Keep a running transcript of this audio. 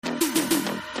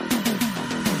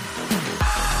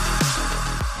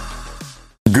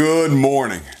Good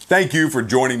morning. Thank you for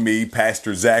joining me,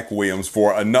 Pastor Zach Williams,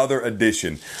 for another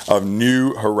edition of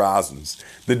New Horizons,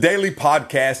 the daily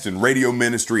podcast and radio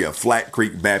ministry of Flat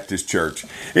Creek Baptist Church.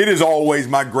 It is always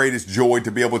my greatest joy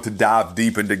to be able to dive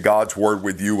deep into God's Word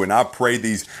with you, and I pray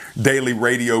these daily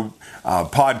radio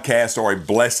podcasts are a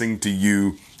blessing to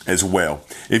you as well.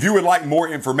 If you would like more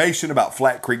information about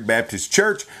Flat Creek Baptist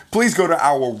Church, please go to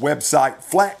our website,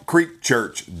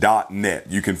 flatcreekchurch.net.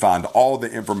 You can find all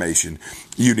the information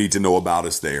you need to know about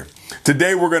us there.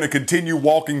 Today, we're going to continue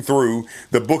walking through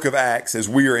the book of Acts as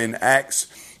we are in Acts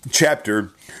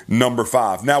chapter number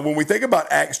 5. Now, when we think about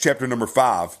Acts chapter number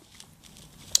 5,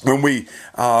 when we,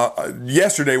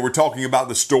 yesterday we're talking about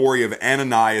the story of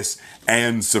Ananias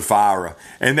and Sapphira,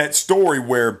 and that story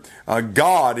where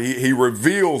God, he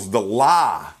reveals the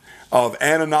lie of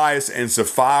Ananias and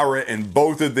Sapphira, and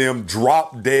both of them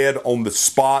drop dead on the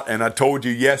spot. And I told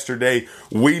you yesterday,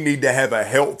 we need to have a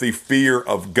healthy fear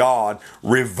of God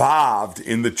revived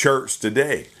in the church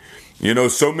today. You know,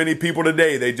 so many people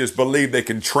today, they just believe they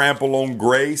can trample on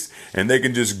grace and they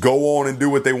can just go on and do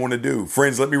what they want to do.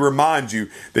 Friends, let me remind you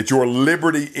that your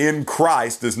liberty in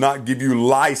Christ does not give you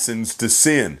license to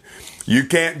sin. You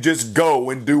can't just go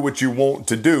and do what you want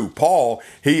to do. Paul,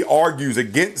 he argues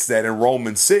against that in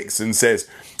Romans 6 and says,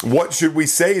 what should we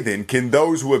say then? Can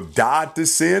those who have died to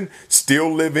sin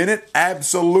still live in it?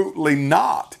 Absolutely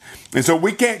not. And so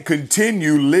we can't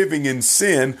continue living in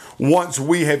sin once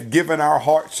we have given our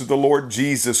hearts to the Lord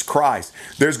Jesus Christ.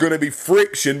 There's going to be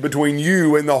friction between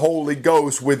you and the Holy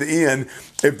Ghost within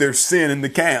if there's sin in the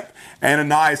camp.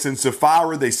 Ananias and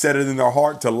Sapphira, they set it in their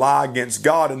heart to lie against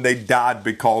God, and they died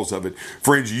because of it.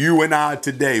 Friends, you and I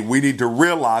today, we need to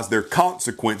realize there are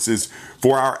consequences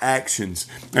for our actions,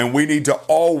 and we need to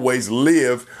always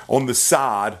live on the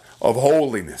side of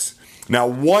holiness. Now,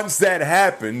 once that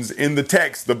happens in the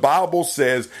text, the Bible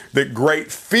says that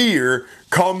great fear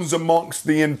comes amongst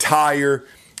the entire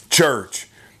church.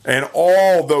 And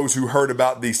all those who heard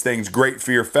about these things, great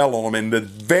fear fell on them. And the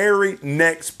very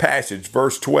next passage,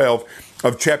 verse 12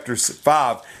 of chapter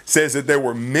 5, says that there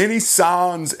were many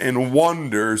signs and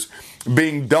wonders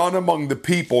being done among the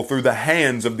people through the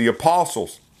hands of the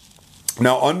apostles.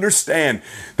 Now, understand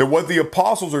that what the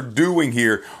apostles are doing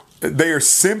here, they are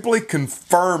simply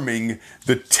confirming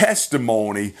the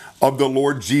testimony of the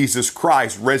Lord Jesus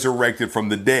Christ resurrected from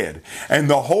the dead. And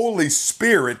the Holy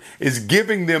Spirit is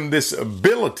giving them this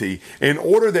ability in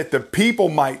order that the people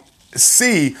might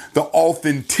see the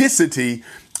authenticity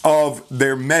of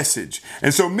their message.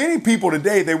 And so many people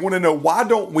today, they want to know, why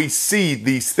don't we see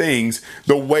these things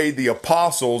the way the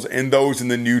apostles and those in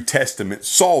the New Testament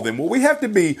saw them? Well, we have to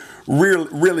be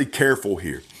really careful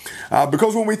here.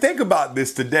 Because when we think about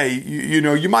this today,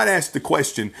 you might ask the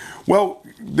question, well,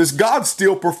 does God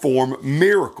still perform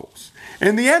miracles?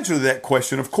 And the answer to that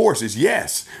question, of course, is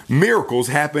yes. Miracles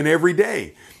happen every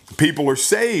day. People are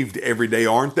saved every day,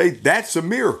 aren't they? That's a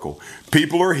miracle.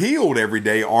 People are healed every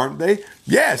day, aren't they?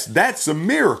 Yes, that's a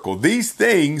miracle. These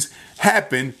things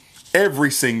happen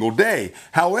every single day.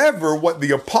 However, what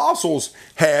the apostles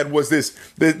had was this,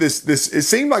 it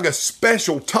seemed like a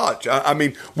special touch. I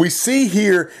mean, we see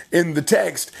here in the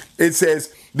text, it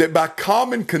says that by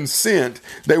common consent,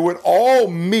 they would all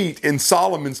meet in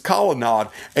Solomon's colonnade,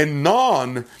 and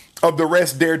none of the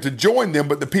rest dared to join them,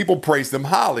 but the people praised them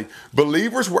highly.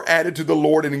 Believers were added to the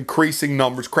Lord in increasing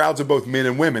numbers, crowds of both men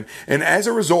and women. And as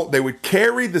a result, they would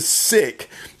carry the sick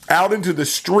out into the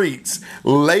streets,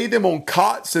 lay them on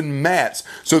cots and mats,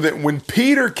 so that when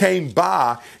Peter came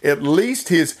by, at least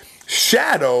his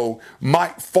shadow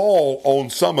might fall on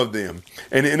some of them.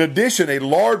 And in addition, a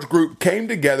large group came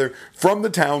together from the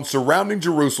town surrounding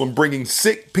Jerusalem, bringing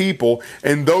sick people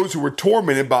and those who were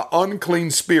tormented by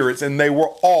unclean spirits, and they were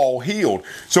all healed.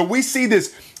 So we see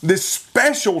this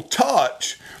special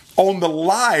touch on the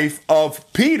life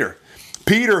of Peter.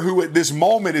 Peter, who at this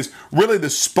moment is really the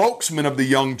spokesman of the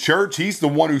young church, he's the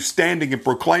one who's standing and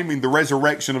proclaiming the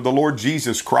resurrection of the Lord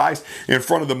Jesus Christ in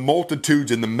front of the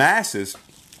multitudes and the masses.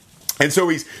 And so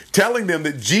he's telling them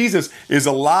that Jesus is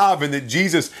alive and that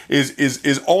Jesus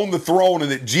is on the throne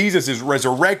and that Jesus is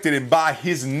resurrected, and by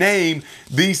his name,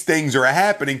 these things are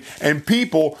happening and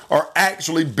people are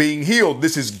actually being healed.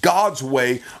 This is God's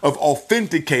way of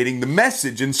authenticating the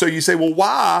message. And so you say, well,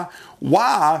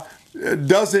 why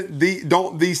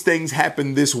don't these things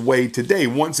happen this way today?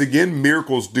 Once again,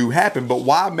 miracles do happen, but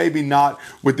why maybe not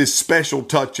with this special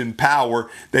touch and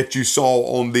power that you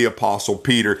saw on the Apostle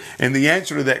Peter? And the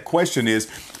answer to that question is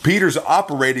Peter's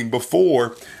operating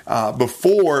before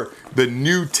the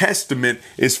New Testament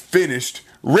is finished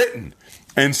written.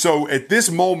 And so at this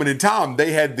moment in time,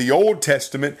 they had the Old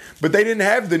Testament, but they didn't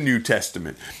have the New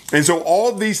Testament. And so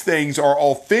all these things are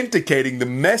authenticating the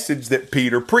message that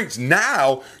Peter preached.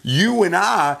 Now, you and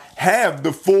I have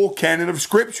the full canon of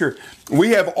Scripture. We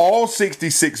have all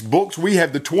 66 books. We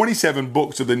have the 27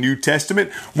 books of the New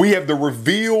Testament. We have the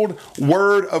revealed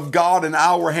Word of God in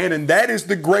our hand. And that is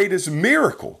the greatest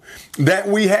miracle that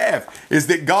we have, is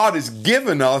that God has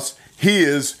given us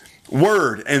His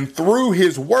Word, and through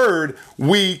His Word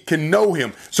we can know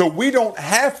Him. So we don't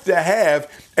have to have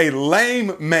a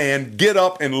lame man get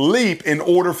up and leap in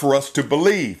order for us to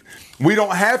believe. We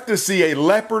don't have to see a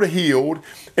leper healed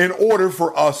in order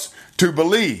for us to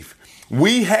believe.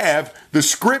 We have the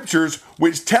Scriptures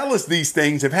which tell us these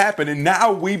things have happened, and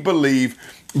now we believe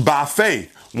by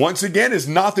faith. Once again, it's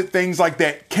not that things like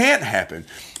that can't happen,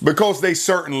 because they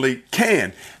certainly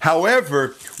can.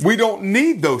 However, we don't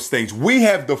need those things. We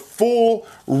have the full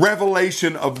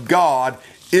revelation of God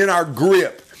in our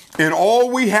grip. And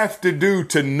all we have to do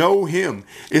to know Him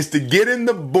is to get in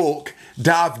the book,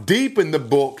 dive deep in the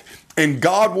book, and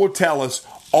God will tell us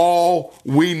all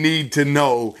we need to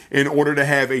know in order to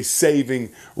have a saving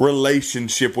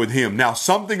relationship with Him. Now,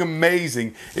 something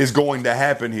amazing is going to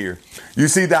happen here. You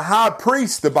see, the high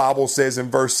priest, the Bible says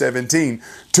in verse 17,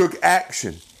 took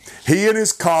action. He and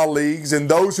his colleagues and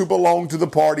those who belonged to the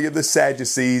party of the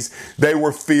Sadducees, they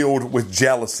were filled with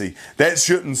jealousy. That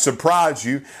shouldn't surprise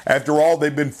you. After all,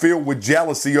 they've been filled with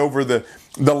jealousy over the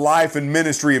life and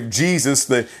ministry of Jesus,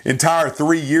 the entire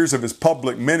 3 years of His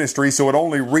public ministry. So it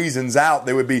only reasons out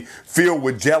they would be filled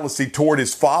with jealousy toward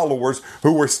His followers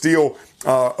who are still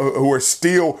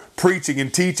preaching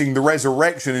and teaching the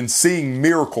resurrection and seeing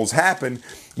miracles happen.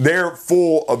 They're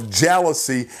full of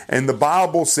jealousy, and the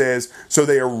Bible says, so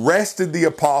they arrested the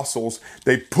apostles,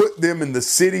 they put them in the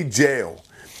city jail.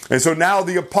 And so now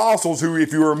the apostles, who,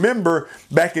 if you remember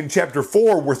back in chapter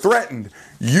 4, were threatened.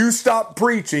 You stop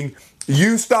preaching,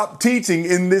 you stop teaching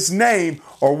in this name,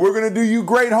 or we're going to do you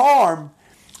great harm.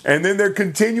 And then they're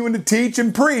continuing to teach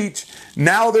and preach.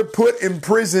 Now they're put in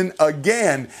prison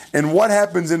again. And what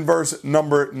happens in verse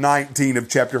number 19 of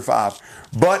chapter 5?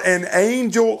 But an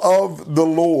angel of the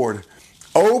Lord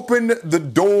opened the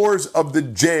doors of the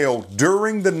jail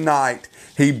during the night.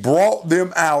 He brought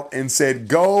them out and said,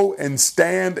 go and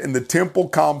stand in the temple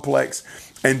complex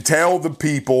and tell the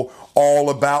people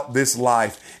all about this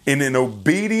life. And in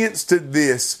obedience to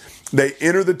this, they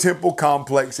entered the temple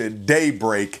complex at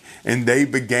daybreak and they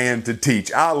began to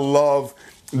teach. I love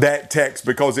that text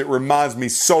because it reminds me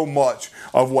so much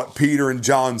of what Peter and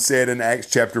John said in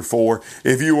Acts chapter 4.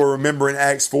 If you will remember in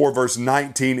Acts 4 verse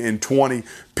 19 and 20,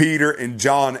 Peter and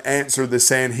John answer the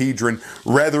Sanhedrin,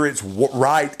 whether it's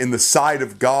right in the sight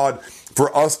of God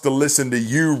for us to listen to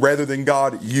you rather than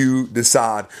God, you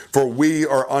decide. For we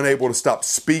are unable to stop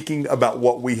speaking about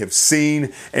what we have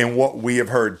seen and what we have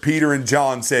heard. Peter and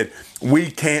John said, we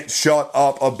can't shut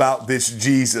up about this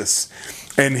Jesus.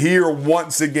 And here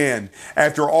once again,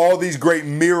 after all these great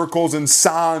miracles and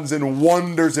signs and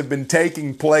wonders have been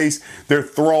taking place, they're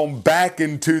thrown back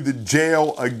into the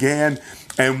jail again.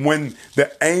 And when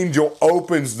the angel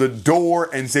opens the door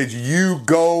and says, you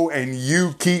go and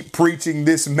you keep preaching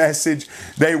this message,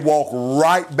 they walk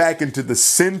right back into the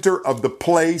center of the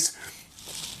place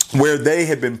where they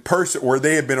had been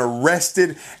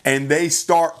arrested, and they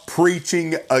start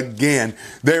preaching again.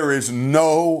 There is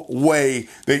no way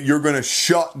that you're going to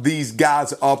shut these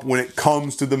guys up when it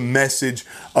comes to the message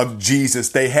of Jesus.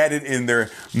 They had it in their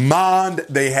mind,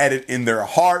 they had it in their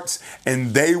hearts,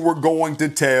 and they were going to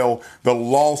tell the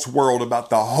lost world about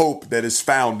the hope that is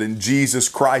found in Jesus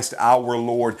Christ our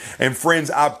Lord. And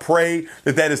friends, I pray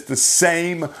that that is the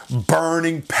same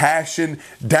burning passion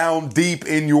down deep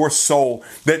in your soul,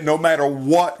 that no matter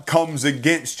what comes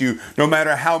against you, no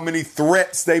matter how many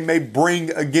threats they may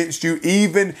bring against you,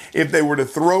 even if they were to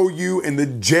throw you in the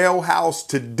jailhouse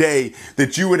today,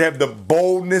 that you would have the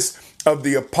boldness of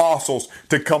the apostles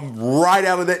to come right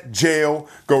out of that jail,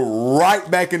 go right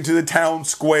back into the town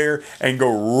square, and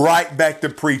go right back to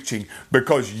preaching,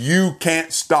 because you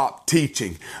can't stop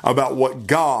teaching about what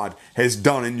God has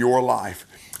done in your life.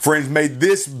 Friends, may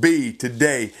this be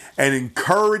today an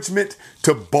encouragement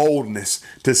to boldness,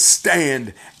 to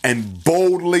stand and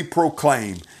boldly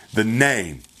proclaim the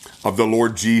name of the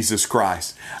Lord Jesus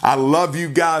Christ. I love you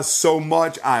guys so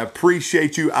much. I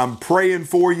appreciate you. I'm praying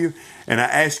for you, and I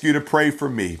ask you to pray for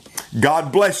me.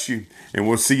 God bless you, and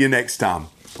we'll see you next time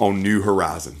on New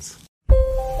Horizons.